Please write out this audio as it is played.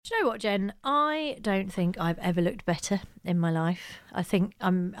Do you know what, Jen? I don't think I've ever looked better in my life. I think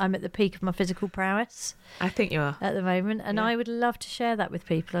I'm at the peak of my physical prowess. I think you are. At the moment. And I would love to share that with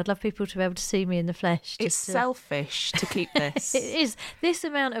people. I'd love people to be able to see me in the flesh. It's selfish to keep this. It is. This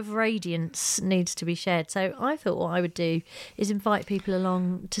amount of radiance needs to be shared. So I thought what I would do is invite people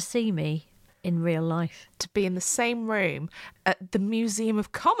along to see me in real life. To be in the same room at the Museum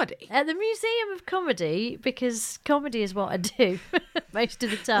of Comedy. At the Museum of Comedy, because comedy is what I do most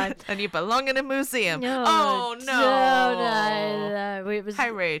of the time. And you belong in a museum. Oh, no. It was, how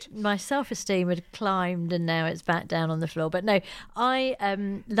rude. My self-esteem had climbed and now it's back down on the floor. But no, I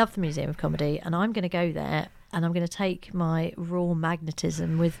love the Museum of Comedy and I'm going to go there and I'm going to take my raw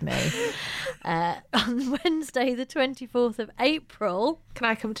magnetism with me on Wednesday, the 24th of April. Can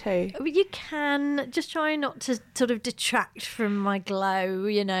I come too? You can. Just try not to sort of detract from my glow,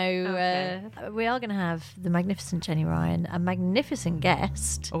 you know. Okay. We are going to have the magnificent Jenny Ryan, a magnificent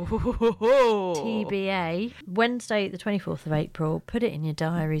guest. Oh. TBA. Wednesday, the 24th of April. Put it in your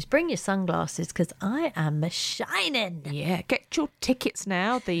diaries. Bring your sunglasses because I am shining. Yeah, get your tickets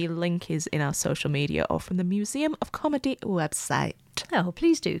now. The link is in our social media or from the Museum of Comedy website. Oh,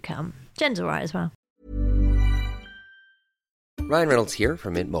 please do come. Jen's all right as well. Ryan Reynolds here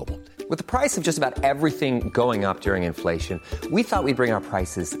from Mint Mobile. With the price of just about everything going up during inflation, we thought we'd bring our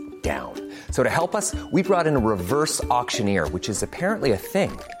prices down. So to help us, we brought in a reverse auctioneer, which is apparently a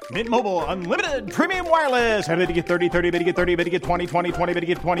thing. Mint Mobile Unlimited Premium Wireless. How to get 30, 30, bit to get 30, bit to get 20, 20, 20, bit to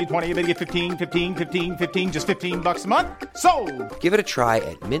get 20, 20, bit to get 15, 15, 15, 15, just $15 a month? Sold! Give it a try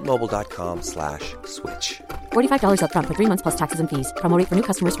at mintmobile.com/switch. $45 up front for 3 months plus taxes and fees. Promo rate for new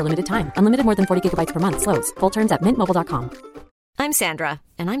customers for limited time. Unlimited more than 40 gigabytes per month. Slows full terms at mintmobile.com. I'm Sandra,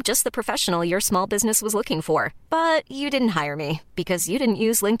 and I'm just the professional your small business was looking for. But you didn't hire me because you didn't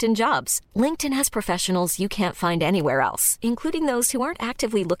use LinkedIn Jobs. LinkedIn has professionals you can't find anywhere else, including those who aren't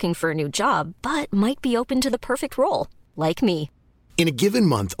actively looking for a new job, but might be open to the perfect role, like me. In a given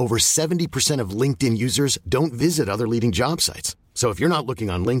month, over 70% of LinkedIn users don't visit other leading job sites. So if you're not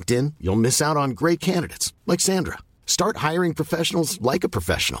looking on LinkedIn, you'll miss out on great candidates like Sandra. Start hiring professionals like a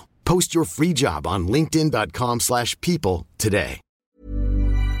professional. Post your free job on linkedin.com/people today.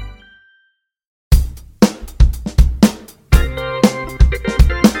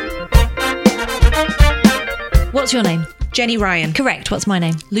 What's your name? Jenny Ryan. Correct. What's my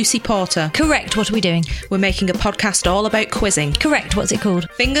name? Lucy Porter. Correct. What are we doing? We're making a podcast all about quizzing. Correct. What's it called?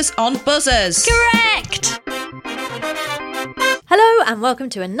 Fingers on Buzzers. Correct. Hello and welcome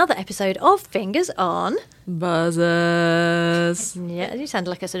to another episode of Fingers on Buzzers. Yeah, you sounded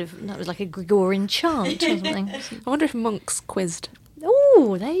like that was like a Gregorian chant or something. I wonder if monks quizzed.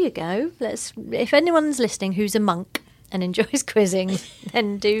 Oh, there you go. If anyone's listening who's a monk and enjoys quizzing,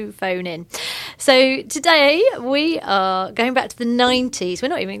 then do phone in. So today we are going back to the 90s. We're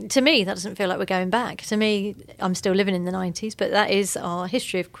not even, to me, that doesn't feel like we're going back. To me, I'm still living in the 90s, but that is our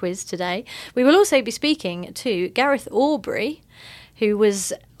history of quiz today. We will also be speaking to Gareth Aubrey, who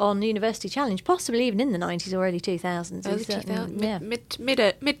was on University Challenge, possibly even in the 90s or early 2000s.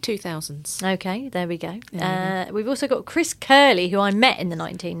 Mid-2000s. Okay, there we go. We've also got Chris Curley, who I met in the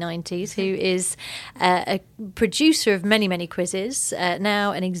 1990s, who is a producer of many, many quizzes,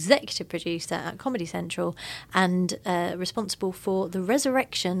 now an executive producer at Comedy Central and responsible for the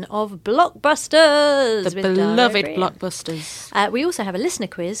resurrection of Blockbusters. The beloved Blockbusters. We also have a listener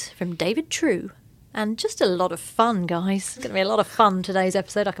quiz from David True. And just a lot of fun, guys. It's going to be a lot of fun today's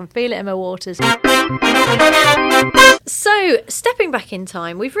episode. I can feel it in my waters. So, stepping back in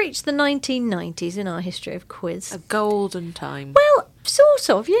time, we've reached the 1990s in our history of quiz. A golden time. Well, sort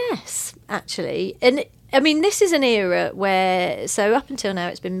of, yes, actually. And, I mean, this is an era where, so up until now,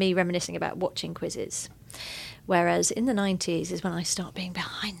 it's been me reminiscing about watching quizzes. Whereas in the 90s is when I start being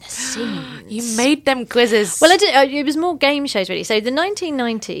behind the scenes. You made them quizzes. Well, I did. It was more game shows, really. So the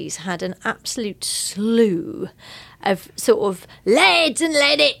 1990s had an absolute slew of sort of lads and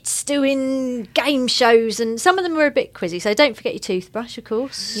ladettes doing game shows, and some of them were a bit quizzy. So don't forget your toothbrush, of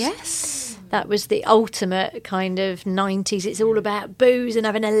course. Yes. That was the ultimate kind of 90s. It's all about booze and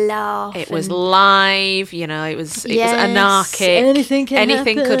having a laugh. It was live, you know, it was anarchic. Anything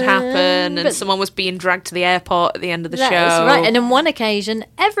could happen. And someone was being dragged to the airport at the end of the show. That's right. And on one occasion,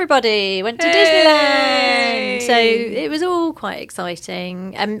 everybody went to Disneyland. So it was all quite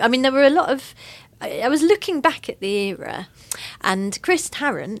exciting. I mean, there were a lot of I was looking back at the era, and Chris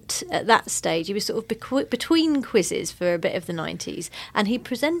Tarrant at that stage, he was sort of between quizzes for a bit of the 90s, and he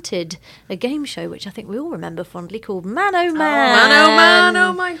presented a game show which I think we all remember fondly called Man O' Man. Man O' Man,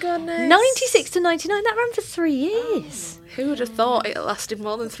 oh my goodness. 96 to 99, that ran for 3 years. Who would have thought it lasted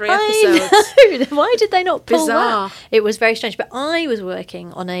more than 3 I episodes? know. Why did they not pull Bizarre. that? It was very strange. But I was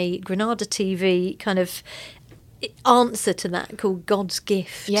working on a Granada TV kind of answer to that called God's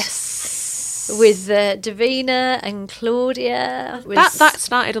Gift. Yes. With Davina and Claudia. That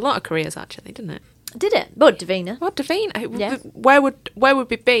started a lot of careers, actually, didn't it? Did it? Well, Davina. Well, Davina. Yeah. Where would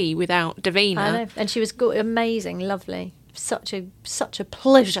we be without Davina? I know. And she was amazing, lovely. Such a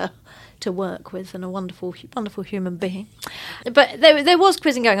pleasure to work with, and a wonderful human being. But there was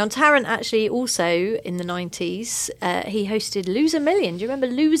quizzing going on. Tarrant actually also in the 90s, he hosted Lose a Million. Do you remember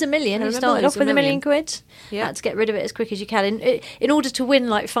Lose a Million? He started off with $1 million. Yeah. Had to get rid of it as quick as you can in order to win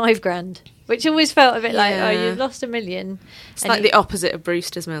like $5,000, which always felt a bit like, oh, you've lost $1 million. It's like the opposite of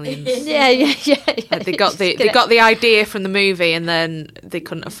Brewster's Millions. Yeah. They got the idea from the movie, and then they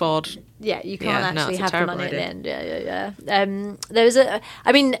couldn't afford. Yeah, you can't actually it's a have the terrible money idea. at the end. There was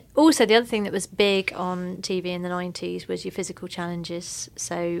also the other thing that was big on TV in the 90s was your physical challenges.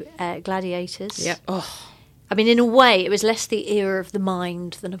 So Gladiators. Yeah. Oh. I mean, in a way, it was less the era of the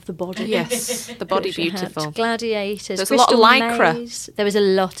mind than of the body. Yes, the body Which we had. beautiful. Gladiators. There's a lot of lycra. Maze. There was a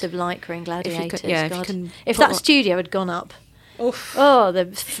lot of lycra in Gladiators. If that studio had gone up. Oof. Oh,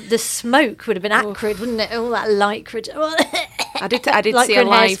 the smoke would have been acrid, wouldn't it? All that lycra. I did Lycra see a and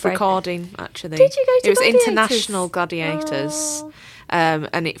live hairspray. recording, actually. Did you go to It was Gladiators? International Gladiators. Oh.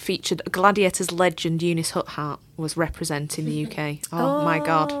 And it featured Gladiators legend Eunice Huthart was representing the UK. Oh my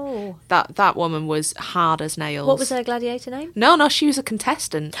God. That woman was hard as nails. What was her gladiator name? No, she was a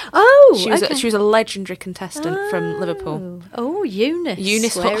contestant. Oh, She was a legendary contestant from Liverpool. Oh, Eunice.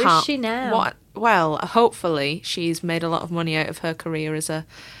 Eunice Where Huthart. is she now? Well, hopefully she's made a lot of money out of her career as a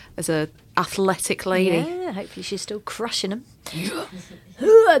athletic lady. Yeah, hopefully she's still crushing them.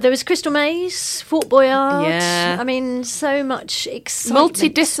 There was Crystal Maze, Fort Boyard. Yeah. I mean, so much excitement.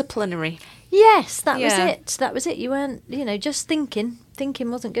 Multidisciplinary. Yes, that was Yeah. it. That was it. You weren't, just thinking. Thinking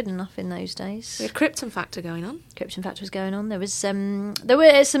wasn't good enough in those days. We had Krypton Factor going on. Krypton Factor was going on. There were some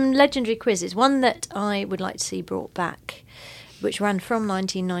legendary quizzes. One that I would like to see brought back, which ran from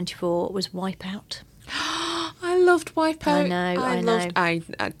 1994, was Wipeout. I loved Wipeout. I know.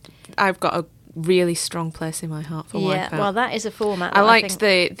 I've got a really strong place in my heart for Wipeout. Well, that is a format. I that liked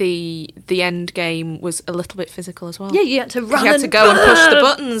think... the end game was a little bit physical as well. Yeah, you had to run. You had to go and push the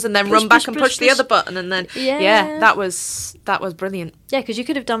buttons, and then run back and push the other button, and then that was brilliant. Yeah, because you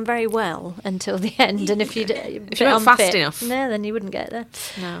could have done very well until the end, and if you weren't fast enough, no, then you wouldn't get there.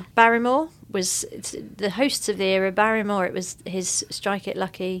 No. Barrymore was the hosts of the era. Barrymore, it was his Strike It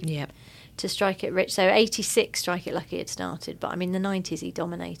Lucky. Yep. To Strike It Rich. So 86 Strike It Lucky had started, but I mean the 90s he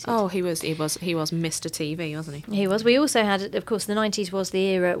dominated. Oh, he was Mr. TV, wasn't he? He was. We also had, of course, the 90s was the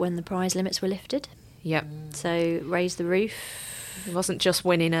era when the prize limits were lifted. Yep. So Raise the Roof. It wasn't just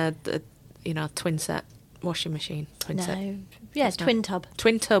winning a twin set washing machine. Twin set. Twin tub.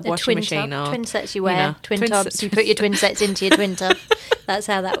 Twin tub washing machine. Or, twin sets you wear. Twin tubs. You put your twin sets into your twin tub. That's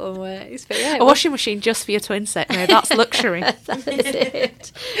how that one works. But yeah, a washing machine just for your twin set. No, that's luxury. That is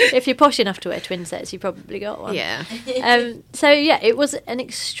it. If you're posh enough to wear twin sets, you probably got one. Yeah. So yeah, it was an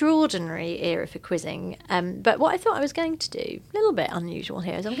extraordinary era for quizzing. But what I thought I was going to do, a little bit unusual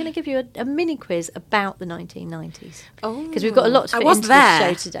here, is I'm going to give you a mini quiz about the 1990s. Oh, because we've got a lot to fit into this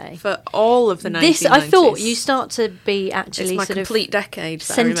show today. For all of the 1990s. This, I thought you start to be actually it's my sort complete of decade.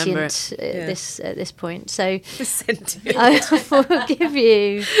 sentient at this point. So sentient. I will give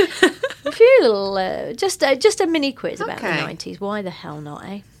you a few little, just a mini quiz about the 90s. Why the hell not,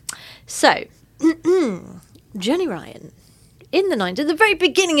 eh? So, Johnny Ryan, in the 90s, the very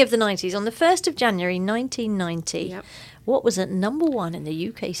beginning of the 90s, on the 1st of January 1990, what was at number 1 in the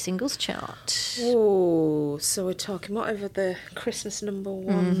UK singles chart? Oh, so we're talking whatever the Christmas number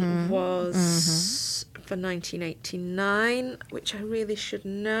 1 was for 1989, which I really should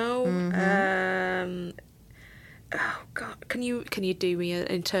know. Oh God! Can you do me an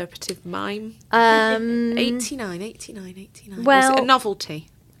interpretive mime? 89. Well, was it a novelty?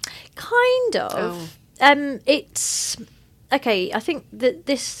 Kind of. It's okay. I think that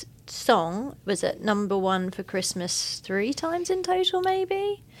this song was at number 1 for Christmas 3 times in total,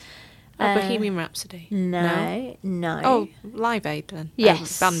 maybe. Bohemian Rhapsody. No. Oh, Live Aid then.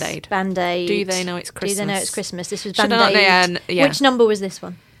 Yes, Band Aid. Band Aid. Do They Know It's Christmas? Do They Know It's Christmas? This was Should Band Aid. yeah. Which number was this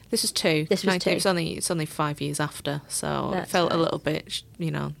one? This was 2. This was 2. It's only 5 years after, so That's it felt right. a little bit,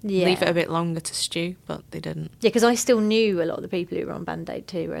 Yeah. leave it a bit longer to stew, but they didn't. Yeah, because I still knew a lot of the people who were on Band-Aid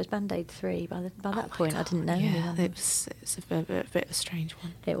 2, whereas Band-Aid 3, by that point, I didn't know anyone. It's a bit of a strange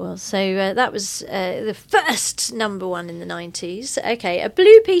one. It was. So that was the first number one in the 90s. Okay, a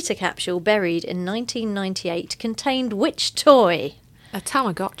Blue Peter capsule buried in 1998 contained which toy? A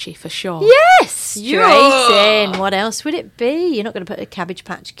Tamagotchi for sure. Yes! Straight Yeah. in. What else would it be? You're not going to put a Cabbage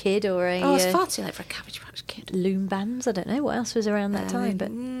Patch Kid or a Oh, it's far too late for a Cabbage Patch Kid. Loom Bands. I don't know what else was around that time,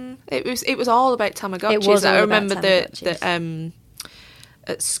 but It was all about Tamagotchis. It was all I about remember Tamagotchis. that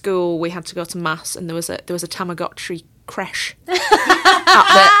at school we had to go to mass, and there was a Tamagotchi creche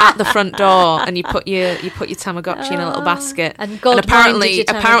at the front door, and you put your Tamagotchi in a little basket. And God minded your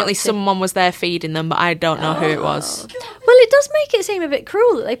apparently Tamagotchi. someone was there feeding them, but I don't know who it was. well, it does make it seem a bit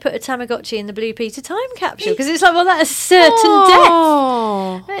cruel that they put a Tamagotchi in the Blue Peter time capsule, because it's like, well, that's certain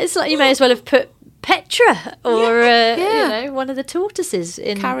Oh, death. It's like you may as well have put Petra or one of the tortoises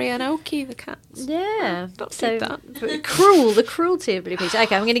in. Karaoke the cats. Yeah, Don't so do that. cruel, the cruelty of Blue Peter.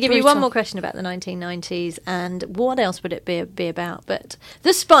 Okay, I'm going to give you one Brutal. more question about the 1990s, and what else would it be about? But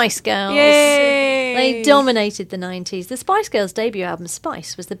the Spice Girls. Yay! They dominated the 90s. The Spice Girls' debut album,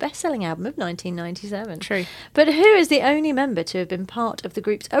 Spice, was the best-selling album of 1997. True. But who is the only member to have been part of the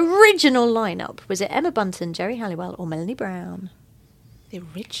group's original lineup? Was it Emma Bunton, Jerry Halliwell, or Melanie Brown? The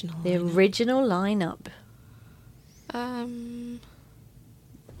original. The original lineup.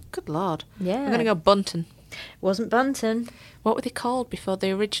 Good lord. Yeah. I'm going to go Bunton. Wasn't Bunton. What were they called before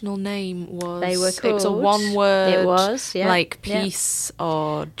the original name was? They were It was a called- one word. It was, yeah. Like Yeah. peace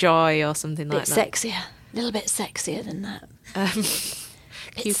or joy or something like Bit that. sexier. A little bit sexier than that.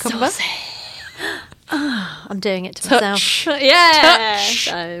 Cucumber. Saucy. I'm doing it to Touch. myself. Yeah. Touch.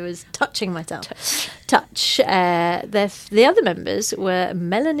 I was touching myself. Touch. The other members were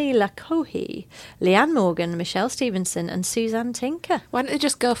Melanie Lacohi, Leanne Morgan, Michelle Stevenson, and Suzanne Tinker. Why don't they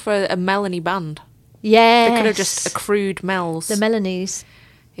just go for a Melanie band? Yeah. They could have just accrued Mels. The Melanies.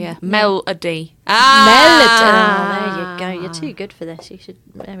 yeah, Melody. Melody. Oh, there you go. You're too good for this. You should.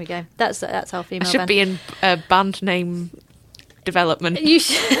 There we go. That's our female I should band. be in band name development. You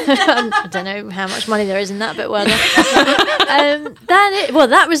should, I don't know how much money there is in that, but well done.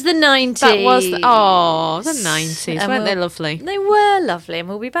 That was the 90s. That was the 90s. And Weren't they lovely? They were lovely, and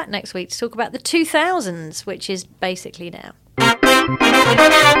we'll be back next week to talk about the 2000s, which is basically now.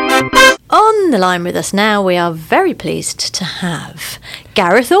 On the line with us now, we are very pleased to have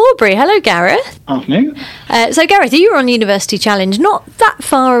Gareth Aubrey. Hello, Gareth. Afternoon. So, Gareth, you were on University Challenge, not that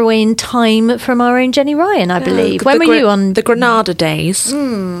far away in time from our own Jenny Ryan, I believe. When were you on? The Granada days?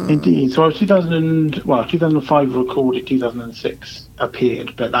 Indeed. So I was 2005 recorded, 2006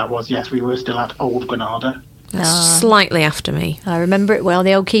 appeared, but that was, yes, we were still at Old Granada. Slightly after me. I remember it well,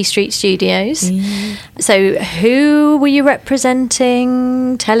 the old Key Street Studios. So, who were you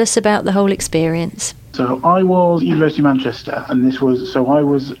representing? Tell us about the whole experience. So I was University of Manchester, and I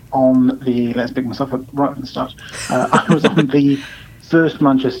was on the, let's pick myself up right from the start, I was on the first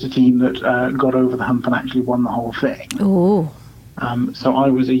Manchester team that got over the hump and actually won the whole thing. Oh, So I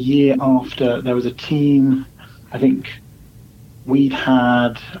was a year after there was a team, I think we'd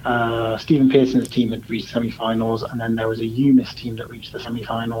had Stephen Pearson's team that reached semi-finals, and then there was a UMIS team that reached the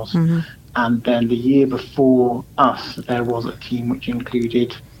semi-finals. And then the year before us, there was a team which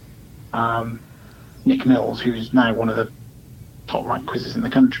included Nick Mills, who's now one of the top-ranked quizzes in the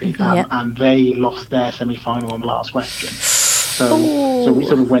country, and they lost their semi-final on the last question. So we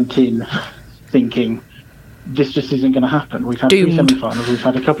sort of went in thinking, this just isn't going to happen. We've had Doomed. 3 semi-finals. We've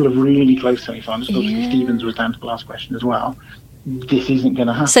had a couple of really close semi-finals. Obviously, Stevens was down to the last question as well. This isn't going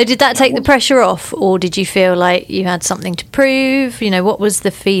to happen. so did that take the pressure off, or did you feel like you had something to prove? You know, what was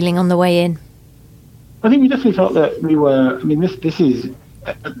the feeling on the way in? I think we definitely felt that we were. I mean, this is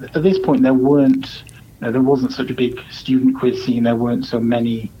at this point there wasn't such a big student quiz scene. There weren't so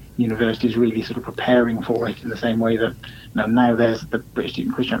many universities really sort of preparing for it in the same way that now there's the British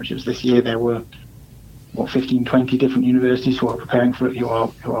Student Quiz Championships. This year there were 15, 20 different universities who are preparing for it, who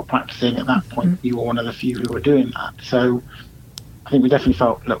are practicing. At that point, we were one of the few who were doing that. So I think we definitely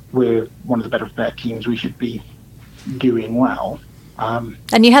felt, look, we're one of the better prepared teams. We should be doing well.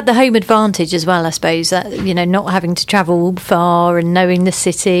 And you had the home advantage as well, I suppose, that, not having to travel far and knowing the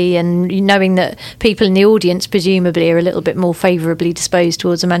city and knowing that people in the audience presumably are a little bit more favourably disposed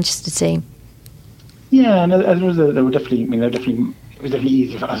towards a Manchester team. Yeah, and as a result, it was definitely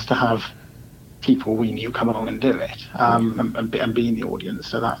easy for us to have people we knew come along and do it, and be in the audience.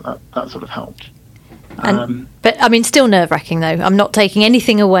 So that sort of helped. But I mean, still nerve-wracking though. I'm not taking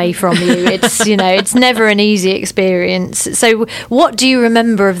anything away from you. It's it's never an easy experience. So, what do you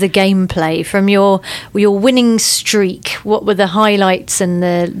remember of the gameplay from your winning streak? What were the highlights and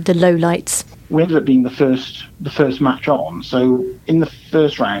the lowlights? We ended up being the first match on. So in the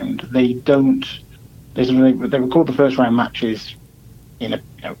first round, they record the first round matches in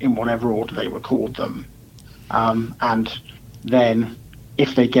in whatever order they record them, and then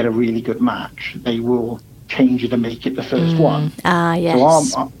if they get a really good match, they will change it and make it the first one.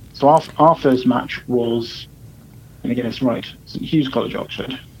 Yes. So our first match was, and again it's right, St Hugh's College,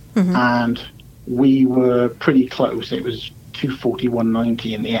 Oxford, and we were pretty close. It was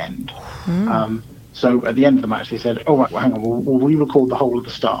 240-190 in the end. So at the end of the match, they said, "Oh, right, well, hang on, we'll re-record the whole of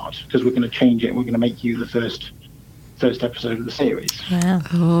the start because we're going to change it. And we're going to make you the first episode of the series." Wow!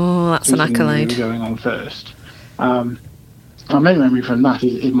 Oh, that's an accolade. Going on first. My main memory from that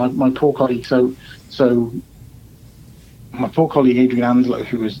is my poor colleague. So my poor colleague Adrian Anslow,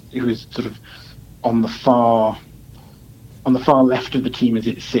 who was sort of on the far left of the team as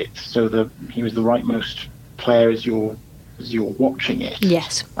it sits. So he was the rightmost player as you're watching it.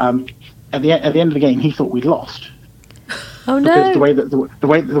 Yes. At the end of the game, he thought we'd lost. Oh no! Because the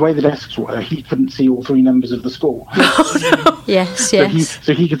way the desks were, he couldn't see all three numbers of the score. Oh no! Yes. So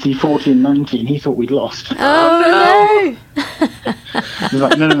he could see 40 and 90, and he thought we'd lost. Oh no! He's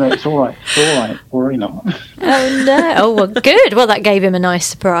like, no, it's all right, worry not. Oh no! Oh well, good. Well, that gave him a nice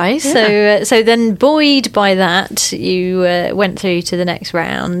surprise. Yeah. So then, buoyed by that, you went through to the next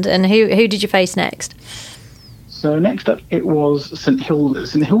round. And who did you face next? So next up, it was St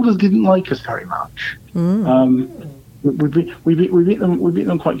Hilda's. St Hilda's didn't like us very much. We beat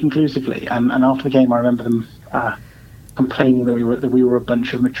them quite conclusively, and after the game, I remember them complaining that we were a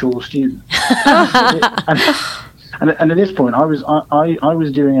bunch of mature students. and at this point, I was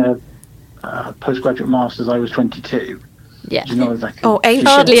doing a postgraduate master's. I was 22. Yeah. You know exactly. Oh, ain't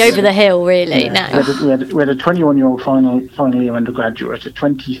hardly over the hill, really. Yeah. No. We had a 21-year-old final year undergraduate, a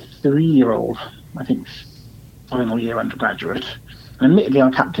 23-year-old, I think, final year undergraduate. And admittedly,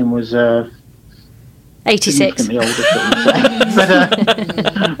 our captain was 86. Significantly older, shall we say.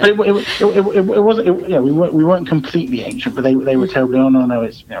 but it wasn't. We weren't completely ancient, but they were terribly. Oh no,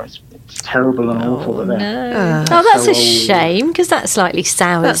 it's terrible and awful that they're. That's a shame because that slightly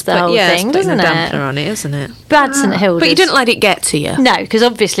sours the whole thing, doesn't it? It's a dampener on it, isn't it? Bad St Hilda's. But you didn't let it get to you. No, because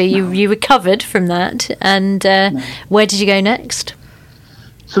obviously you recovered from that. And where did you go next?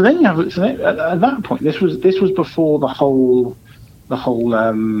 So then at that point, this was before the whole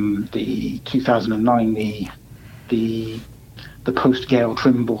the 2009 the post Gail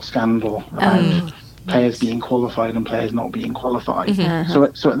Trimble scandal about players being qualified and players not being qualified.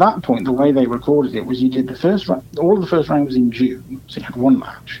 Mm-hmm. So at that point, the way they recorded it was you did all of the first round was in June, so you had one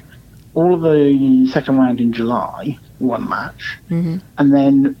match. All of the second round in July, one match, and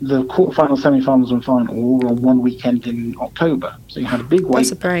then the quarterfinals, semi-finals, and final all on one weekend in October. So you had a big wait.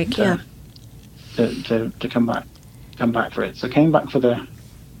 That's a break, to come back for it. So came back for the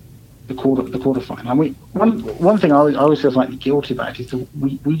quarterfinal. And one thing I always feel slightly guilty about is that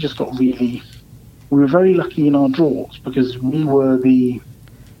we just got we were very lucky in our draws because we were the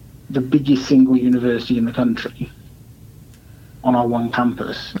biggest single university in the country on our one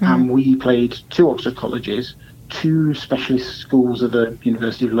campus, and we played 2 Oxford colleges, 2 specialist schools of the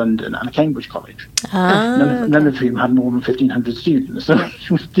University of London, and a Cambridge college. None of whom had more than 1,500 students. So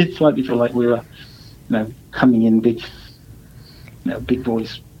we did slightly feel like we were, coming in big, big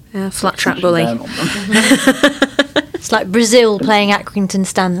boys. Yeah, flat track bully. It's like Brazil playing Accrington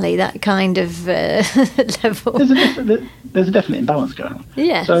Stanley, that kind of level. There's a definite imbalance going on.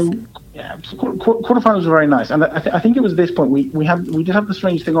 Yes. So quarterfinals were very nice, and I think it was at this point we did have the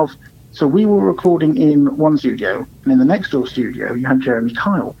strange thing of, so we were recording in one studio, and in the next door studio you had Jeremy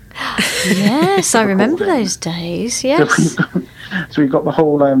Kyle. Yes, I remember those days. Yes. So we've got the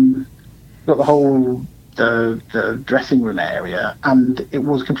whole the dressing room area, and it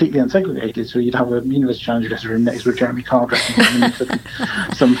was completely unsegregated. So you'd have a University Challenge dressing room next to a Jeremy Kyle dressing room, and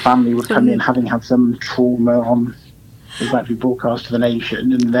some family would come in having had some trauma on. It was about to be broadcast to the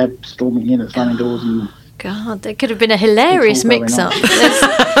nation, and they're storming in and slamming doors. And God, there could have been a hilarious mix-up.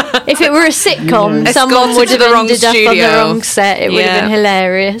 If it were a sitcom, someone would have ended up on the wrong set. It would have been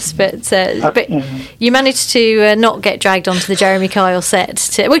hilarious. But you managed to not get dragged onto the Jeremy Kyle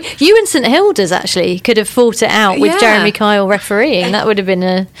set. You and St Hilda's actually could have fought it out with Jeremy Kyle refereeing. That would have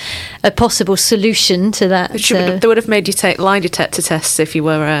been a possible solution to that. They would have made you take lie detector tests if you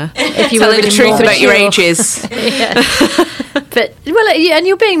were if you telling were the really truth more about your mature. ages. But and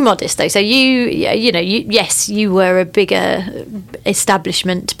you're being modest though. So you were a bigger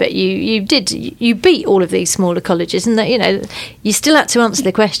establishment, but you beat all of these smaller colleges, and that you still had to answer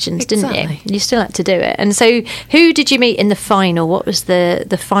the questions, didn't you? You still had to do it. And so, who did you meet in the final? What was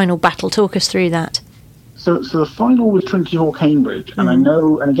the final battle? Talk us through that. So the final was Trinity Hall, Cambridge, and I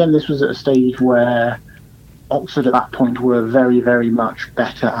know, and again, this was at a stage where Oxford at that point were very, very much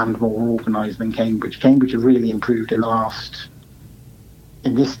better and more organised than Cambridge. Cambridge had really improved in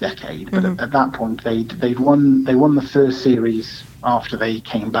this decade, but at that point they'd won the first series after they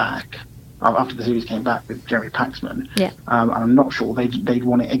came back. After the series came back with Jeremy Paxman, and I'm not sure they'd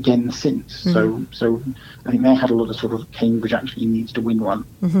won it again since. So I think they had a lot of sort of Cambridge actually needs to win one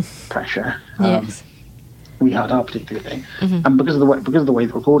pressure. Yes. We had our particular thing, and because of the way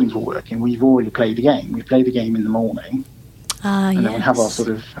the recordings were working, we've already played the game. We played the game in the morning, and then we have our sort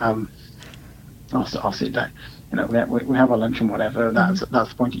of I'll sit down. We have our lunch and whatever. That's the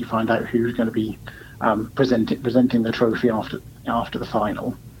point that you find out who's going to be presenting the trophy after the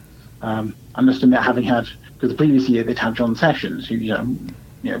final. I must admit, having had, because the previous year they'd had John Sessions, who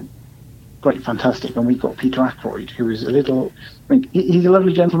great, fantastic, and we got Peter Ackroyd, who is a little. I mean, he's a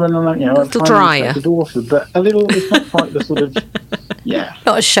lovely gentleman, and a little drier, his daughter, but a little. It's not quite the sort of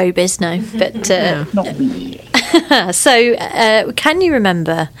not a showbiz, no, but not really. So, can you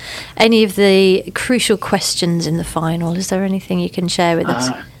remember any of the crucial questions in the final? Is there anything you can share with us?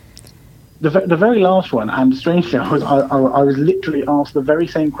 The very last one, and strangely, I was literally asked the very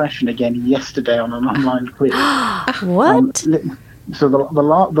same question again yesterday on an online quiz. What? So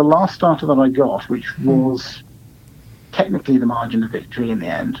the last starter that I got, which was technically the margin of victory in the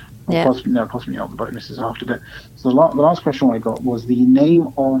end, possibly not, the bonuses after. But so the last question I got was the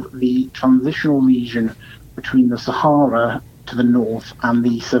name of the transitional region between the Sahara to the north and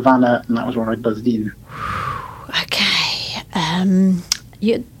the Savannah, and that was where I buzzed in. Okay.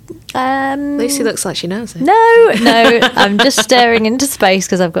 Lucy looks like she knows it. No, I'm just staring into space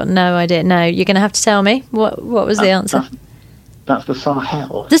because I've got no idea. No, you're going to have to tell me. What was the answer? That's the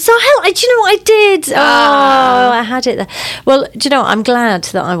Sahel. The Sahel. Do you know what I did? Oh, I had it there. Well, do you know what? I'm glad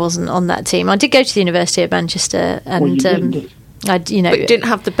that I wasn't on that team. I did go to the University of Manchester, and well, you did. But you didn't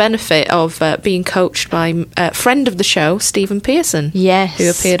have the benefit of being coached by a friend of the show, Stephen Pearson. Yes.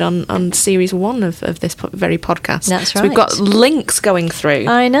 Who appeared on series 1 of this very podcast. That's right. So we've got links going through.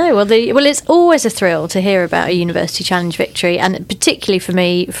 I know. Well, it's always a thrill to hear about a University Challenge victory, and particularly for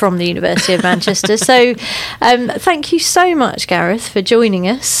me from the University of Manchester. So thank you so much, Gareth, for joining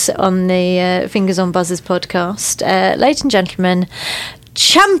us on the Fingers on Buzzers podcast. Ladies and gentlemen,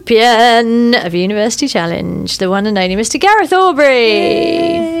 champion of University Challenge, the one and only Mr. Gareth Aubrey.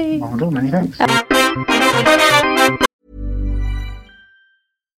 Yay. Well done, many thanks.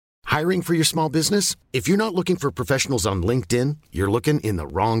 Hiring for your small business? If you're not looking for professionals on LinkedIn, you're looking in the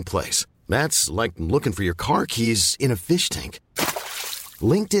wrong place. That's like looking for your car keys in a fish tank.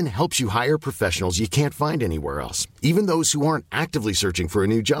 LinkedIn helps you hire professionals you can't find anywhere else, even those who aren't actively searching for a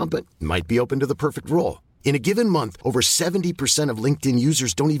new job but might be open to the perfect role. In a given month, over 70% of LinkedIn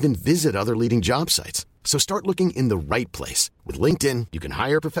users don't even visit other leading job sites. So start looking in the right place. With LinkedIn, you can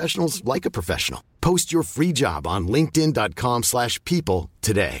hire professionals like a professional. Post your free job on linkedin.com/people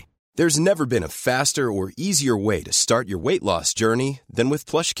today. There's never been a faster or easier way to start your weight loss journey than with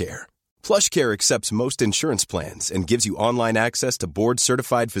PlushCare. PlushCare accepts most insurance plans and gives you online access to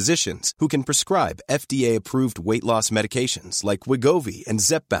board-certified physicians who can prescribe FDA-approved weight loss medications like Wegovy and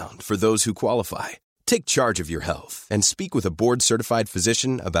Zepbound for those who qualify. Take charge of your health and speak with a board-certified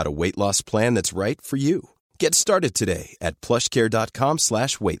physician about a weight loss plan that's right for you. Get started today at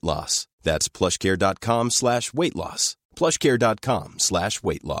plushcare.com/weight loss. That's plushcare.com/weight loss.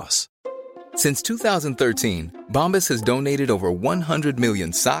 plushcare.com/weight loss. Since 2013, Bombas has donated over 100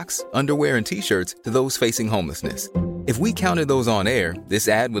 million socks, underwear, and T-shirts to those facing homelessness. If we counted those on air, this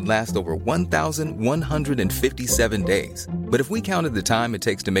ad would last over 1,157 days. But if we counted the time it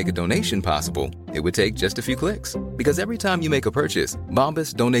takes to make a donation possible, it would take just a few clicks. Because every time you make a purchase,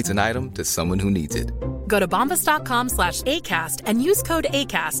 Bombas donates an item to someone who needs it. Go to bombas.com/ACAST and use code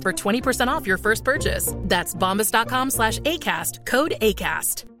ACAST for 20% off your first purchase. That's bombas.com/ACAST, code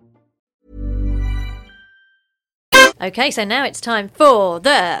ACAST. Okay, so now it's time for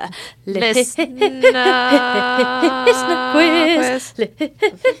the listener quiz.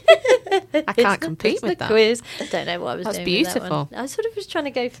 I can't compete with that. Quiz. Don't know what I was That's doing. beautiful. With that one. I sort of was trying to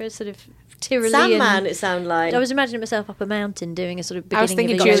go for a sort of Tyrolean. Sandman, it sounded like. I was imagining myself up a mountain doing a sort of beginning I was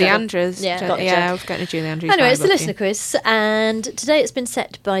thinking of a Julie show. Andrews. Yeah. Gotcha. Yeah, I was getting a Julie Andrews. Anyway, it's vibe the off listener you. quiz, and today it's been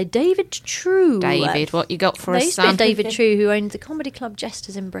set by David True. David, what you got for There us, used to be a Sam? David True who owned the Comedy Club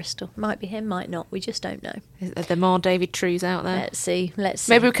Jesters in Bristol. Might be him, might not. We just don't know. Are there more David Trues out there? Let's see.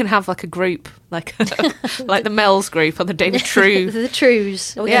 Maybe we can have like a group, like like the Mel's group on the David True. The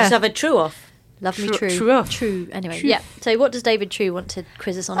Trues. We can just have a true off. Love me True- True. True off. True. Anyway, True. yeah. So what does David True want to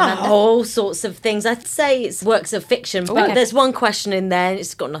quiz us on, Amanda? All sorts of things. I'd say it's works of fiction, but okay. there's one question in there.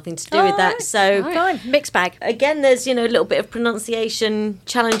 It's got nothing to do with that. So Fine. Mixed bag. again, there's a little bit of pronunciation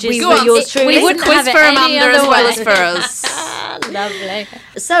challenges We for would- yours it- truly. we wouldn't Quiz have it for any Amanda other as well way. as for us. Lovely.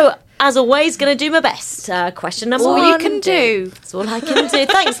 So, as always, going to do my best. Question number All one. you can do. That's all I can do.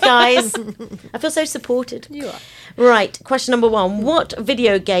 Thanks, guys. I feel so supported. You are. Right, question number one. What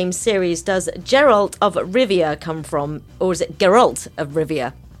video game series does Geralt of Rivia come from? Or is it Geralt of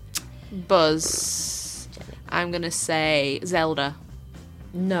Rivia? Buzz. I'm going to say Zelda.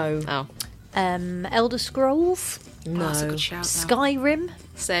 No. Oh. Elder Scrolls. No. That's a good shout. that. Skyrim.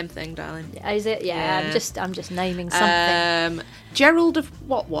 Same thing, darling. Is it? Yeah. Yeah. I'm just naming something. Gerald of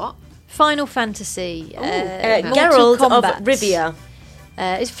what? Final Fantasy. Mortal Geralt Kombat. of Rivia.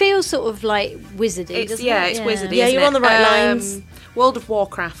 It feels sort of like wizardy. It's doesn't yeah, it? it's wizardy. Yeah, isn't you're it? on the right lines. World of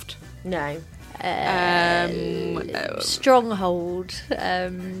Warcraft. No. Stronghold.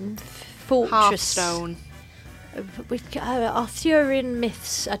 Fortress. Hearthstone. Arthurian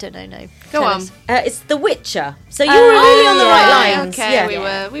myths. I don't know. No. Go Tell on. us. It's The Witcher. So you were really on the right lines. Okay,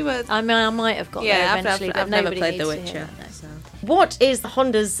 Yeah. we were. I mean, I might have got Yeah, there I've eventually, but never nobody played The needs to Witcher. hear that, no. What is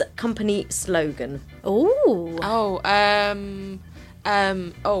Honda's company slogan? Ooh.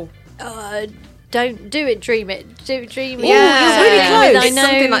 Don't do it, dream it. Dream it. Yeah, you're really close. I It's know.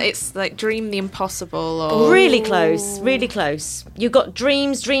 something like it's like dream the impossible or Really close. Really close. You got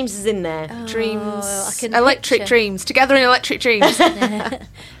dreams. Dreams is in there. dreams. I can Electric picture. dreams together in electric dreams.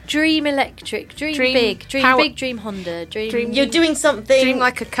 Dream electric. Dream Dream big. Dream power- big. Dream Honda. Dream. You're doing something. Dream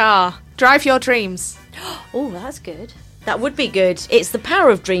like a car. Drive your dreams. Oh, that's good. That would be good. It's the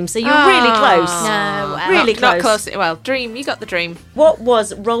power of dreams. So you're really close. No, well, Really Not close. close. Well, dream. You got the dream. What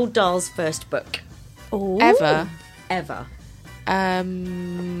was Roald Dahl's first book Ooh. Ever. ever?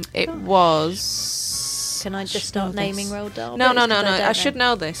 It was. Can I just start naming Roald Dahl? No. books? 'Cause I don't should know.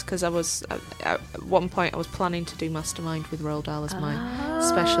 know this because I was at one point I was planning to do Mastermind with Roald Dahl as my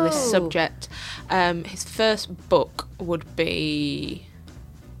specialist subject. His first book would be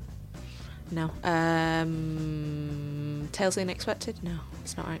Tales of the Unexpected. No,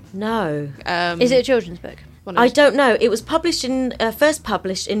 it's not right. No. Is it a children's book? One of I his- don't know. It was published first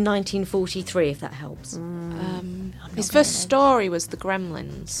published in 1943, if that helps. His first story was The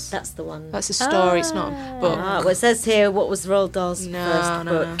Gremlins. That's the one. That's a story. It's not a book. Well, it says here, what was Roald Dahl's first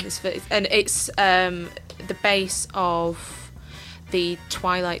book? It's the base of the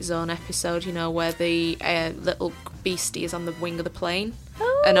Twilight Zone episode, where the little beastie is on the wing of the plane,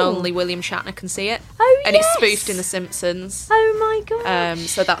 and only William Shatner can see it. Oh, and it's yes. spoofed in The Simpsons. Oh my god.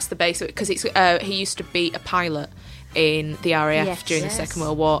 So that's the base of it because he used to be a pilot in the RAF Yes. during the Second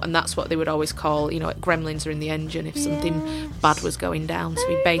World War, and that's what they would always call, gremlins are in the engine if something bad was going down. So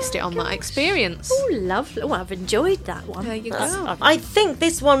we based it on that experience. Oh, lovely. Oh, I've enjoyed that one. There you go. I think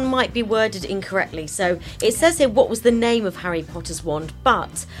this one might be worded incorrectly. So it says here, what was the name of Harry Potter's wand?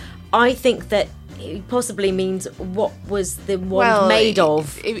 But I think that it possibly means what was the wand made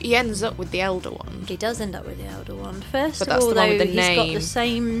of. He ends up with the Elder Wand. He does end up with the Elder Wand. First But of that's all, the one though, with the he's got name. the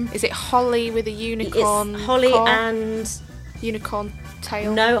same. Is it Holly with a unicorn? It's Holly core? and... unicorn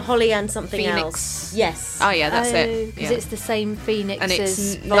tail. No, Holly and something Phoenix. else. Yes. Oh yeah, that's it. Because Yeah. it's the same phoenix And it's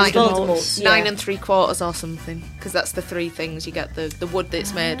as nine, Voldemort, yeah. 9 3/4 or something, because that's the three things you get: the wood that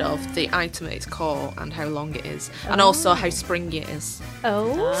it's made of, the item at its core, and how long it is, and also how springy it is.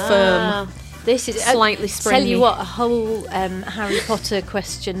 Oh, Firm. this is Slightly Tell springy. you what, a whole Harry Potter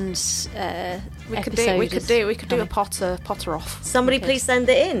questions We could episode. do a Potter off. Somebody please send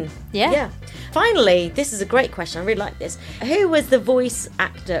it in. Yeah. Finally, this is a great question. I really like this. Who was the voice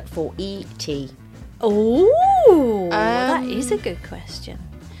actor for E.T.? Oh, that is a good question.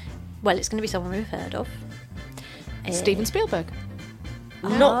 Well, it's going to be someone we've heard of. Steven Spielberg.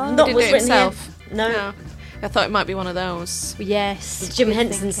 Not Didn't what's do it written himself. here. No. I thought it might be one of those. Yes. Jim good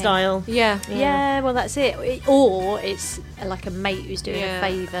Henson thinking. style. Yeah. Yeah, well, that's it. Or it's like a mate who's doing Yeah. a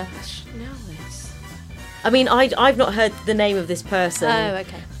favour. I should know this. I mean, I've not heard the name of this person. Oh,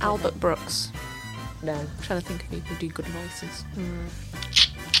 okay. Albert Brooks. No. I'm trying to think of people who do good voices.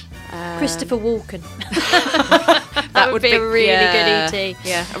 Christopher Walken. That would be a really good E.T.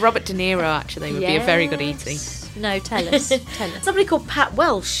 Yeah, Robert De Niro actually would be a very good E.T. No, tell us. Tell us. Somebody called Pat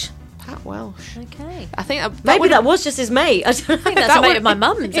Welsh. Pat Welsh. Okay. I think maybe that was just his mate. I think that's a mate of my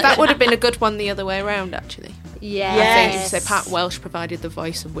mum's. That would have been a good one the other way around, actually. Yeah. I think so. Pat Welsh provided the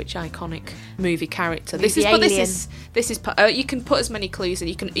voice of which iconic movie character? This is you can put as many clues and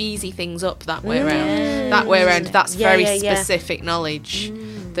you can easy things up that way around. That way around. That's very specific knowledge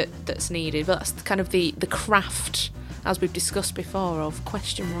that's needed. But that's kind of the craft, as we've discussed before, of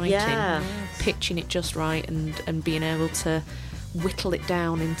question writing, pitching it just right, and being able to whittle it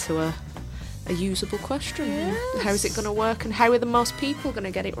down into a usable question. Yes. How is it going to work, and how are the most people going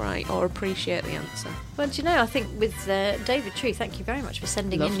to get it right or appreciate the answer? Well, do you know, I think with David True, thank you very much for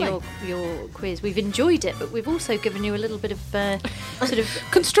sending in your quiz. We've enjoyed it, but we've also given you a little bit of sort of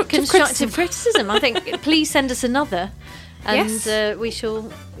constructive criticism. I think please send us another. And we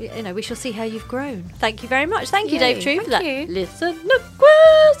shall see how you've grown. Thank you very much. Thank you, Dave True, for that. Listen, look,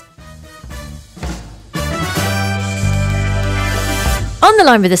 quiz. On the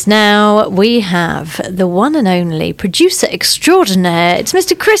line with us now, we have the one and only producer extraordinaire. It's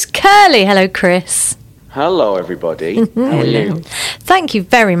Mr. Chris Curley. Hello, Chris. Hello, everybody. How are you? Thank you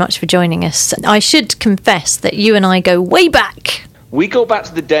very much for joining us. I should confess that you and I go way back. We go back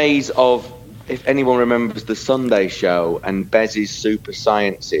to the days of, if anyone remembers, the Sunday Show and Bez's Super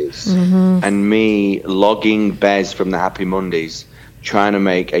Sciences, and me logging Bez from the Happy Mondays trying to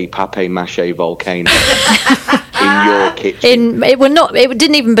make a papier-mâché volcano in your kitchen. It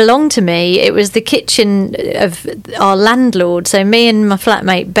didn't even belong to me. It was the kitchen of our landlord. So me and my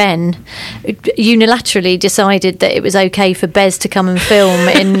flatmate Ben unilaterally decided that it was okay for Bez to come and film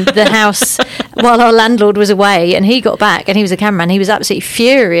in the house while our landlord was away, and he got back and he was a cameraman. He was absolutely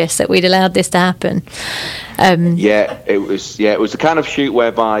furious that we'd allowed this to happen. It was the kind of shoot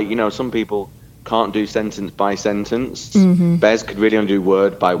whereby, some people can't do sentence by sentence. Bez could really only do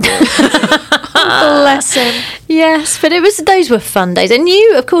word by word. Bless him. Yes, but those were fun days. And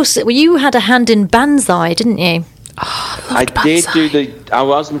you, of course, you had a hand in Banzai, didn't you? Oh, I did do I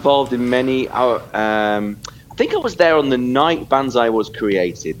was involved in many. I think I was there on the night Banzai was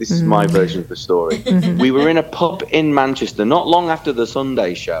created. This is my version of the story. We were in a pub in Manchester not long after the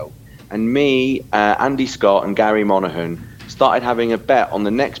Sunday Show, and me, Andy Scott, and Gary Monaghan started having a bet on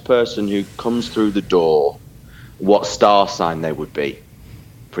the next person who comes through the door, what star sign they would be,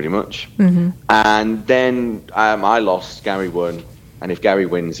 pretty much. And then I lost, Gary won, and if Gary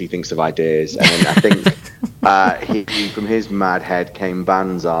wins, he thinks of ideas. And then I think he, from his mad head came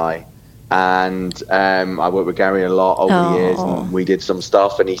Banzai, and I worked with Gary a lot over the years, and we did some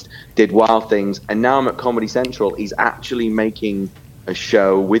stuff, and he did wild things. And now I'm at Comedy Central. He's actually making a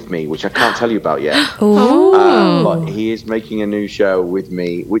show with me, which I can't tell you about yet. But he is making a new show with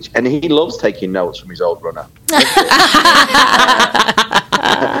me, and he loves taking notes from his old runner.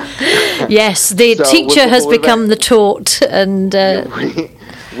 Yes, the teacher has become the taught, and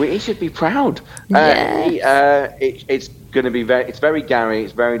he should be proud. It's going to be it's very Gary,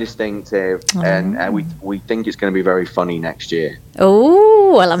 it's very distinctive, and we think it's going to be very funny next year.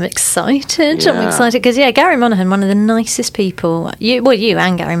 Oh, well, I'm excited. I'm excited because Gary Monaghan, one of the nicest people. You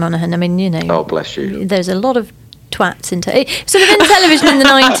and Gary Monaghan. I mean, Oh, bless you. There's a lot of twats in sort of in television in the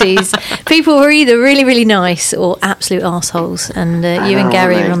 90s. People were either really, really nice or absolute arseholes, and you and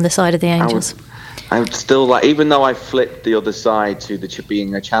Gary are on the side of the angels. I would still like, even though I flipped the other side to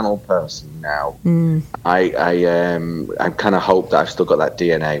being a channel person now, I kind of hope that I've still got that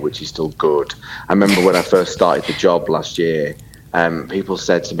DNA, which is still good. I remember when I first started the job last year, people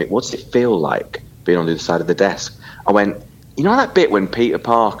said to me, "What's it feel like being on the other side of the desk?" I went, "You know that bit when Peter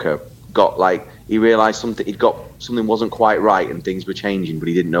Parker got he realised something wasn't quite right and things were changing, but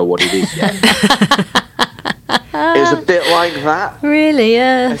he didn't know what it is yet." It was a bit like that. Really,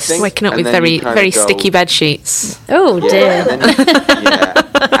 yes. Waking up with very sticky bed sheets. Oh, dear. And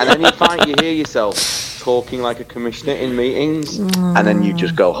then you hear yourself talking like a commissioner in meetings, and then you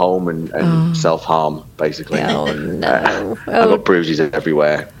just go home and self-harm, basically. Oh, no. I got bruises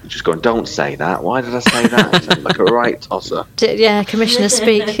everywhere. You're just going, "Don't say that. Why did I say that?" Like a right tosser. Yeah, commissioner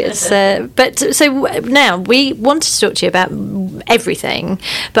speak. It's, but so now we wanted to talk to you about everything,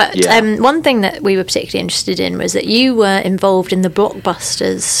 but one thing that we were particularly interested in was that you were involved in the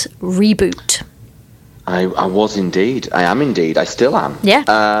Blockbusters reboot. I was indeed. I am indeed. I still am.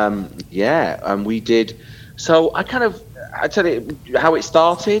 Yeah. And we did. So I tell you how it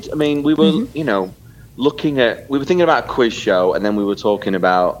started. I mean, we were, we were thinking about a quiz show, and then we were talking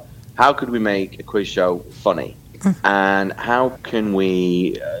about how could we make a quiz show funny, and how can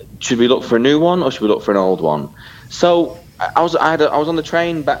we? Should we look for a new one or should we look for an old one? So I was on the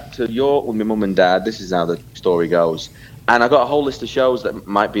train back to York with my mum and dad. This is how the story goes. And I got a whole list of shows that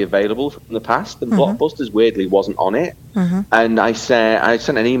might be available from the past, and Blockbusters weirdly wasn't on it. And I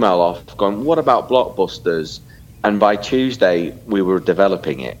sent an email off going, what about Blockbusters? And by Tuesday, we were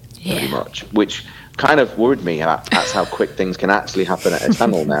developing it pretty much, which kind of worried me. That's how quick things can actually happen at a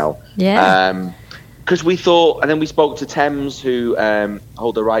channel now. Because we thought, and then we spoke to Thames, who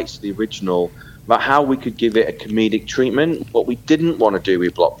hold the rights to the original, about how we could give it a comedic treatment. What we didn't want to do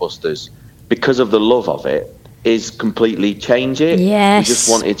with Blockbusters, because of the love of it, is completely change it. We just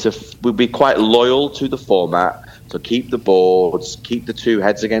wanted to, we'd be quite loyal to the format, so keep the boards, keep the two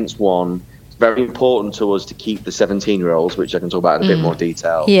heads against one. It's very important to us to keep the 17-year-olds, which I can talk about in a bit more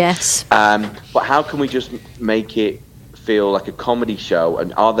detail. But how can we just make it feel like a comedy show,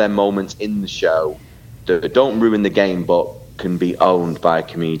 and are there moments in the show that don't ruin the game but can be owned by a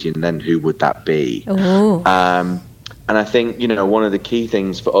comedian? Then who would that be? And I think, you know, one of the key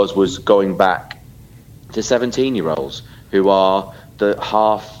things for us was going back to 17-year-olds who are the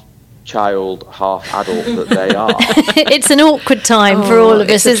half child, half adult that they are. It's an awkward time for all of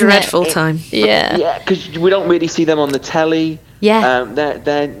us, isn't it? It's a dreadful time. Yeah, because we don't really see them on the telly.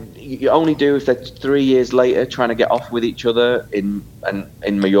 They're you only do if they're 3 years later trying to get off with each other in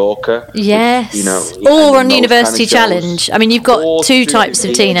Mallorca. Yes. Which, you know, or on University Challenge. I mean, you've got two types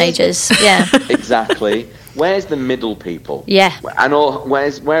of teenagers. Exactly. Where's the middle people? And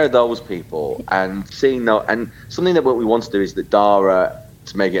where are those people? And seeing that, and something that what we want to do is that Dara,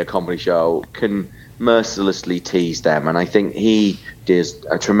 to make it a comedy show, can mercilessly tease them, and I think he does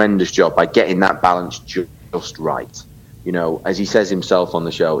a tremendous job by getting that balance just right. You know, as he says himself on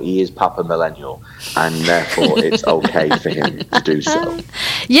the show, he is Papa Millennial, and therefore it's okay for him to do so.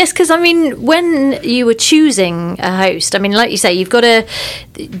 Yes, because, I mean, when you were choosing a host, I mean, like you say, you've got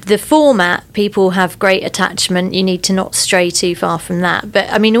the format, people have great attachment, you need to not stray too far from that.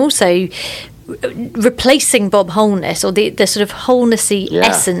 But, I mean, also replacing Bob Holness, or the sort of Holnessy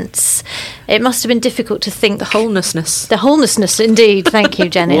essence, it must have been difficult to think. The Holnessness, indeed. Thank you,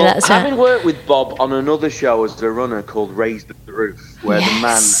 Jenny. Well, That's having worked with Bob on another show as a runner called Raise the Roof, where the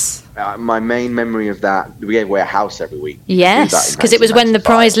man, my main memory of that, we gave away a house every week. Yes, because it was when the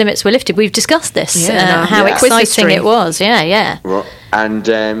prize limits were lifted. We've discussed this, how exciting it was. And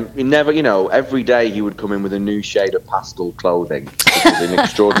he never, you know, every day he would come in with a new shade of pastel clothing, which is an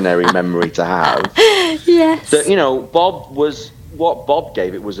extraordinary memory to have. That, you know, what Bob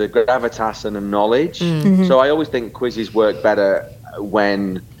gave it was a gravitas and a knowledge. So I always think quizzes work better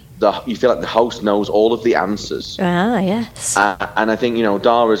when you feel like the host knows all of the answers. And I think, you know,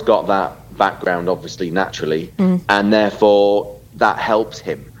 Dara's got that background, obviously, naturally, and therefore that helps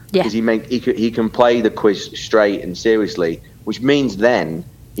him. Because he can play the quiz straight and seriously, which means then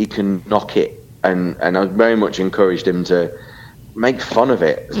he can knock it. And I very much encouraged him to make fun of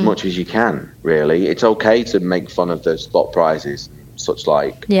it as much as you can, really. It's okay to make fun of the spot prizes, such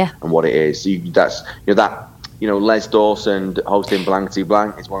like, and what it is. Les Dawson hosting Blankety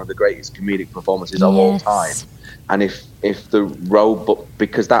Blank is one of the greatest comedic performances of all time. And if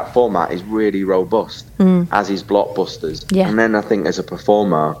because that format is really robust, as is Blockbusters. And then I think as a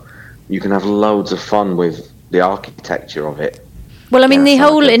performer, you can have loads of fun with the architecture of it. Well, I mean, the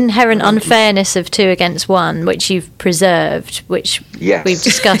whole inherent unfairness of 2 against 1, which you've preserved, which we've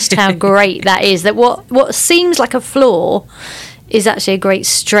discussed how great that is, that what seems like a flaw is actually a great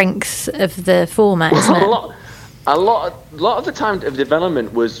strength of the format, isn't it? A lot of the time of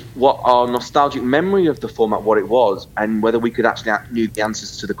development was what our nostalgic memory of the format, what it was, and whether we could actually knew the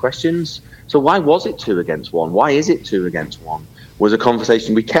answers to the questions. So why was it 2 against 1? Why is it 2 against 1? Was a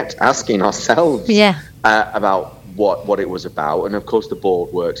conversation we kept asking ourselves about what it was about. And of course the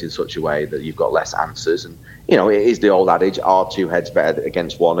board works in such a way that you've got less answers, and you know, it is the old adage, are 2 heads better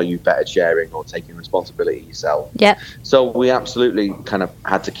against 1? Are you better sharing or taking responsibility yourself? So we absolutely kind of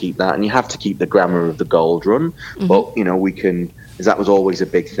had to keep that, and you have to keep the grammar of the Gold Run, but you know, that was always a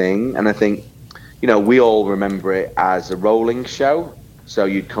big thing. And I think, you know, we all remember it as a rolling show, so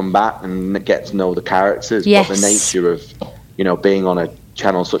you'd come back and get to know the characters. But the nature of, you know, being on a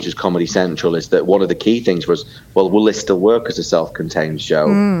channel such as Comedy Central is that one of the key things was, well, will this still work as a self-contained show?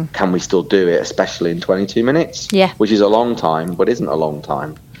 Can we still do it, especially in 22 minutes? Which is a long time, but isn't a long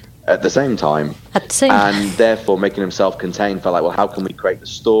time at the same time. And therefore, making them self-contained felt like, well, how can we create the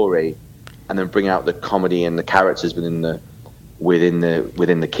story and then bring out the comedy and the characters within the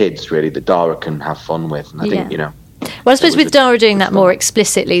kids, really, that Dara can have fun with? And I think, you know. Well, I suppose with Dara doing that more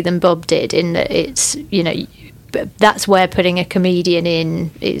explicitly than Bob did, in that it's, you know, that's where putting a comedian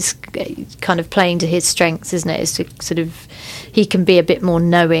in is kind of playing to his strengths, isn't it? Is to sort of, he can be a bit more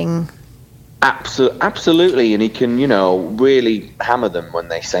knowing. Absolutely, and he can, you know, really hammer them when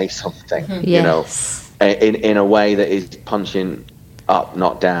they say something. You know, in a way that is punching up,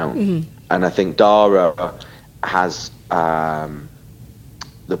 not down. And I think Dara has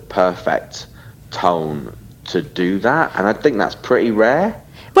the perfect tone to do that, and I think that's pretty rare.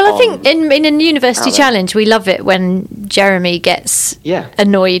 Well, I think in a university challenge, we love it when Jeremy gets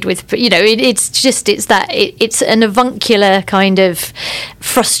annoyed with, it's an avuncular kind of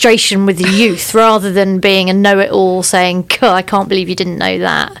frustration with the youth rather than being a know-it-all saying, God, I can't believe you didn't know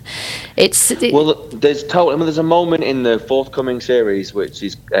that. There's a moment in the forthcoming series, which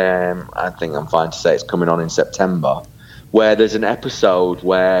is, I think I'm fine to say it's coming on in September, where there's an episode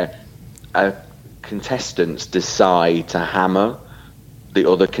where contestants decide to hammer the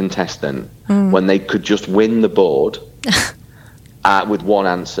other contestant when they could just win the board with one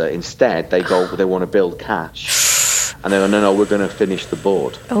answer. Instead, they want to build cash, and they're like, no, we're going to finish the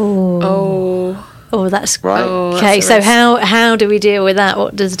board. That's right. Okay, so how do we deal with that?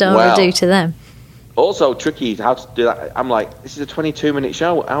 What does Dara do to them? Also tricky how to do that. I'm like, this is a 22-minute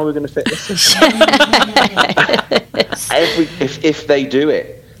show. How are we going to fit this in? If they do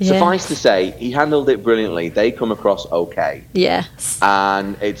it. Suffice to say, he handled it brilliantly. They come across okay. Yes.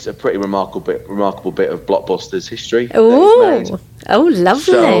 And it's a pretty remarkable bit of Blockbusters history. Oh, lovely.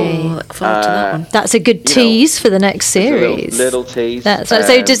 So, look forward to that one. That's a good tease for the next series. Little tease.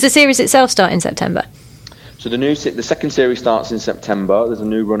 So does the series itself start in September? So the second series starts in September. There's a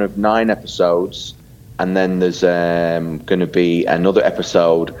new run of 9 episodes. And then there's going to be another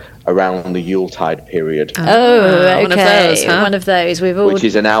episode around the Yuletide period. Okay. One of those, huh? One of those. Which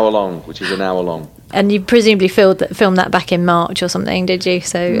is an hour long. And you presumably filmed that back in March or something, did you?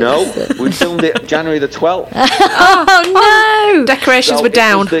 So no, we filmed it January the 12th. Oh no! Decorations were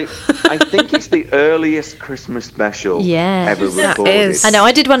down. I think it's the earliest Christmas special ever recorded. I know.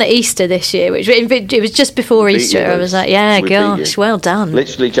 I did one at Easter this year, which it was just before Easter. I was like, gosh, well done.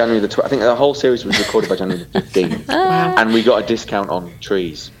 Literally January the 12th. I think the whole series was recorded by January the 15th. And we got a discount on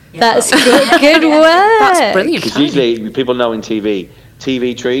trees. That's good work. That's brilliant. Because usually people know in TV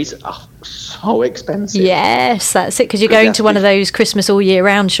trees are so expensive. Yes, that's it. Because you're going to one of those Christmas all year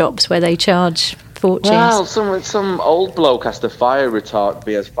round shops where they charge fortunes. Well, some old bloke has to fire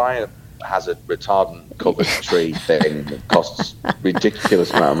hazard retardant covered tree thing that costs ridiculous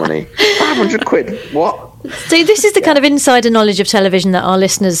amount of money. 500 quid. What? See, this is the kind of insider knowledge of television that our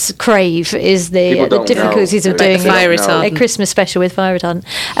listeners crave, is the difficulties of doing a Christmas special with fire retardant.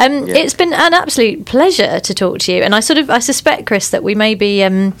 It's been an absolute pleasure to talk to you, and I suspect, Chris, that we may be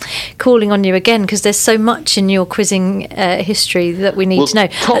calling on you again because there's so much in your quizzing history that we need to know.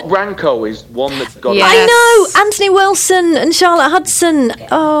 Top Ranko is one that's got... Yes. I know! Anthony Wilson and Charlotte Hudson.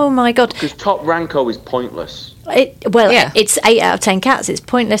 Oh, my God. Because Top Ranko is pointless. It's 8 out of 10 cats. It's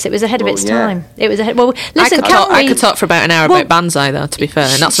pointless. It was ahead of its time. It was ahead. Well, listen, I could talk for about an hour about Banzai, though. To be fair,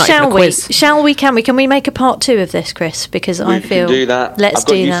 and that's not even a quiz. Shall we? Can we make a part 2 of this, Chris? Because I feel we can do that. Let's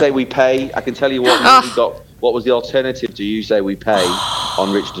do that. You say we pay. I can tell you what we got. What was the alternative to You Say We Pay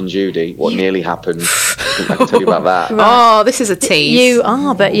on Richard and Judy? What nearly happened? I can tell you about that. Right. Oh, this is a tease. You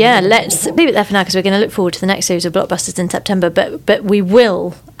are, but let's leave it there for now because we're going to look forward to the next series of Blockbusters in September. But we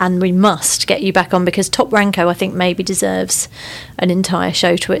will and we must get you back on because Top Ranko, I think, maybe deserves an entire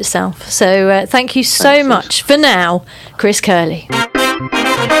show to itself. So thank you so much for now, Chris Curley.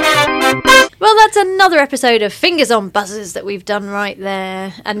 Well, that's another episode of Fingers on Buzzers that we've done right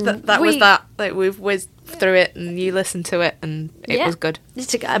there. And we've whizzed through it and you listened to it and it was good.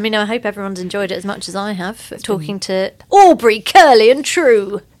 I mean, I hope everyone's enjoyed it as much as I have, talking to Aubrey, Curly and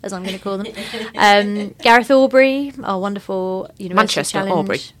True, as I'm going to call them. Gareth Aubrey, our wonderful University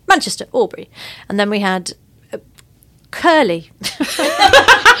Challenge. Manchester, Aubrey. And then we had Curly.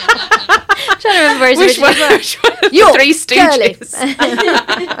 Trying to remember his original name. Your Three Stooges.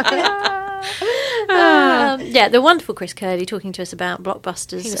 The wonderful Chris Curley talking to us about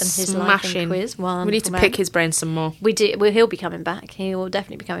Blockbusters and his life and quiz. We need to pick his brain some more. We do. Well, he'll be coming back. He will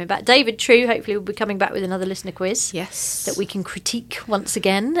definitely be coming back. David True, hopefully, will be coming back with another listener quiz. Yes. That we can critique once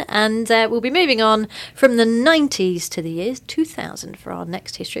again. And we'll be moving on from the 90s to the years 2000 for our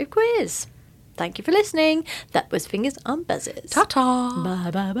next History of Quiz. Thank you for listening. That was Fingers on Buzzers. Ta-ta.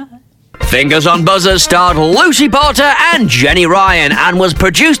 Bye, bye, bye. Fingers on Buzzers starred Lucy Potter and Jenny Ryan and was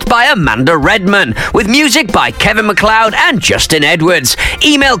produced by Amanda Redman with music by Kevin MacLeod and Justin Edwards.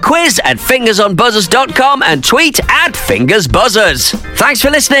 Email quiz@fingersonbuzzers.com and tweet @fingersbuzzers. Thanks for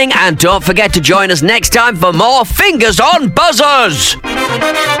listening and don't forget to join us next time for more Fingers on Buzzers.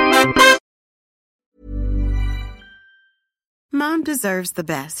 Mom deserves the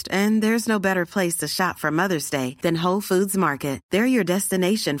best, and there's no better place to shop for Mother's Day than Whole Foods Market. They're your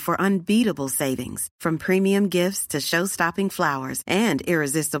destination for unbeatable savings, from premium gifts to show-stopping flowers and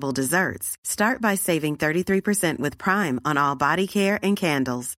irresistible desserts. Start by saving 33% with Prime on all body care and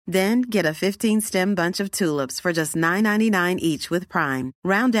candles. Then get a 15-stem bunch of tulips for just $9.99 each with Prime.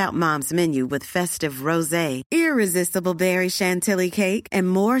 Round out Mom's menu with festive rosé, irresistible berry chantilly cake, and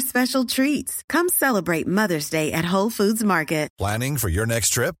more special treats. Come celebrate Mother's Day at Whole Foods Market. Planning for your next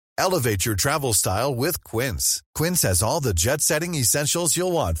trip? Elevate your travel style with Quince. Quince has all the jet-setting essentials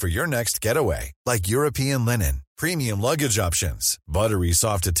you'll want for your next getaway, like European linen, premium luggage options, buttery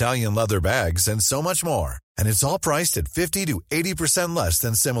soft Italian leather bags, and so much more. And it's all priced at 50 to 80% less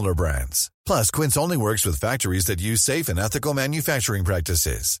than similar brands. Plus, Quince only works with factories that use safe and ethical manufacturing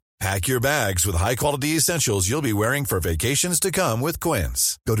practices. Pack your bags with high-quality essentials you'll be wearing for vacations to come with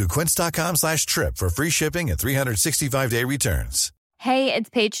Quince. Go to quince.com/trip for free shipping and 365-day returns. Hey,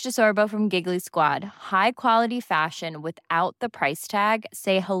 it's Paige DeSorbo from Giggly Squad. High quality fashion without the price tag.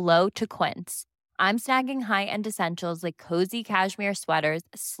 Say hello to Quince. I'm snagging high-end essentials like cozy cashmere sweaters,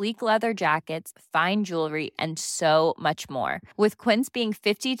 sleek leather jackets, fine jewelry, and so much more. With Quince being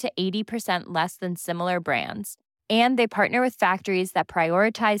 50 to 80% less than similar brands. And they partner with factories that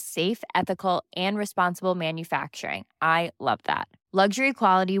prioritize safe, ethical, and responsible manufacturing. I love that. Luxury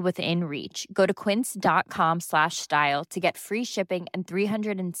quality within reach. Go to quince.com/style to get free shipping and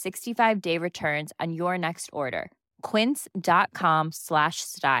 365-day returns on your next order.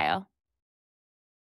 Quince.com/style.